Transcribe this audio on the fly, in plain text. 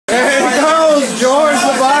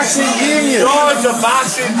boxing genius. George the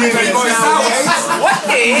boxing genius. What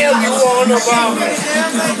the hell you want about me?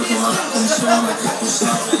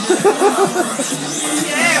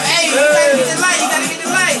 Hey, you gotta get the light. You gotta get the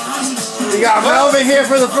light. We got Melvin here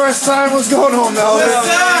for the first time. What's going on, Melvin? What's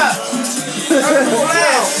up?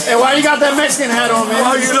 Hey, why you got that Mexican hat on, man?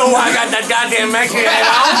 Well, you know why I got that goddamn Mexican hat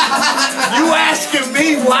on? You asking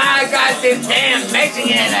me why I got this damn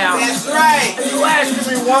Mexican hat on? That's right. You asking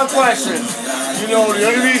me one question. You know,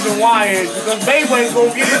 the only reason why is because Mayweather's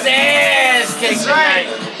gonna get his ass kicked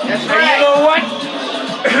tonight. That's And right. you know what?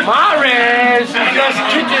 Martinez is just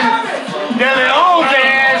kicking De Leon's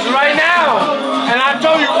ass right now. And I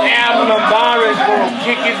told you, Amir is gonna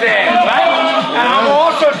kick his ass, right? And I'm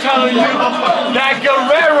also telling you that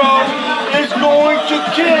Guerrero is going to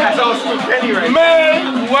kick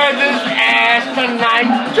Mayweather's ass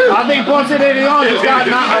tonight too. I think Ponce de Leon just got a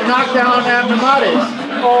knockdown at Martinez.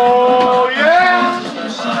 Oh yeah.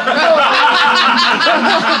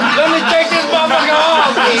 Let me take this motherfucker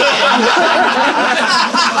off.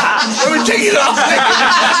 Let me take it off.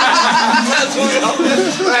 That's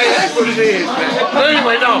what it is, man. But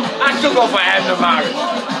anyway, no, I still go for Amir.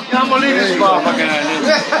 I'm gonna leave this motherfucker out here.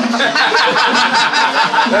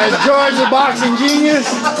 That's George the boxing genius.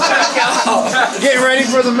 Getting ready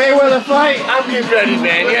for the Mayweather fight. I'm getting ready,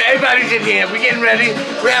 man. Yeah, everybody's in here. We're getting ready.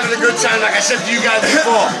 We're having a good time, like I said to you guys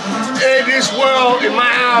before. In this world, in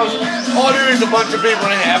my house, all there is a bunch of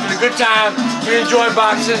people in here having a good time. We enjoy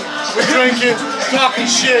boxing. We're drinking,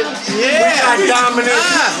 talking shit. Yeah. We got Dominic.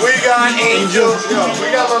 We got Angel.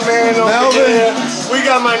 We got my man over here. We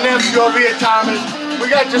got my nephew over here, Thomas. We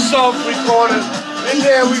got the soft recorder. In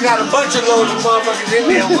there, we got a bunch of loaded motherfuckers in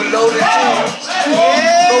there with loaded too.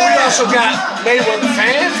 Yeah. But we also got Mayweather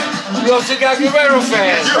fans. We also got Guerrero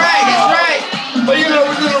fans. That's right. That's right. But you know,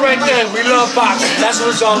 we're doing the right thing. We love boxing. That's what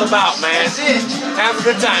it's all about, man. That's it. Have a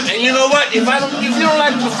good time. And you know what? If you don't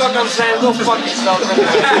like what the fuck I'm saying, go fuck yourself.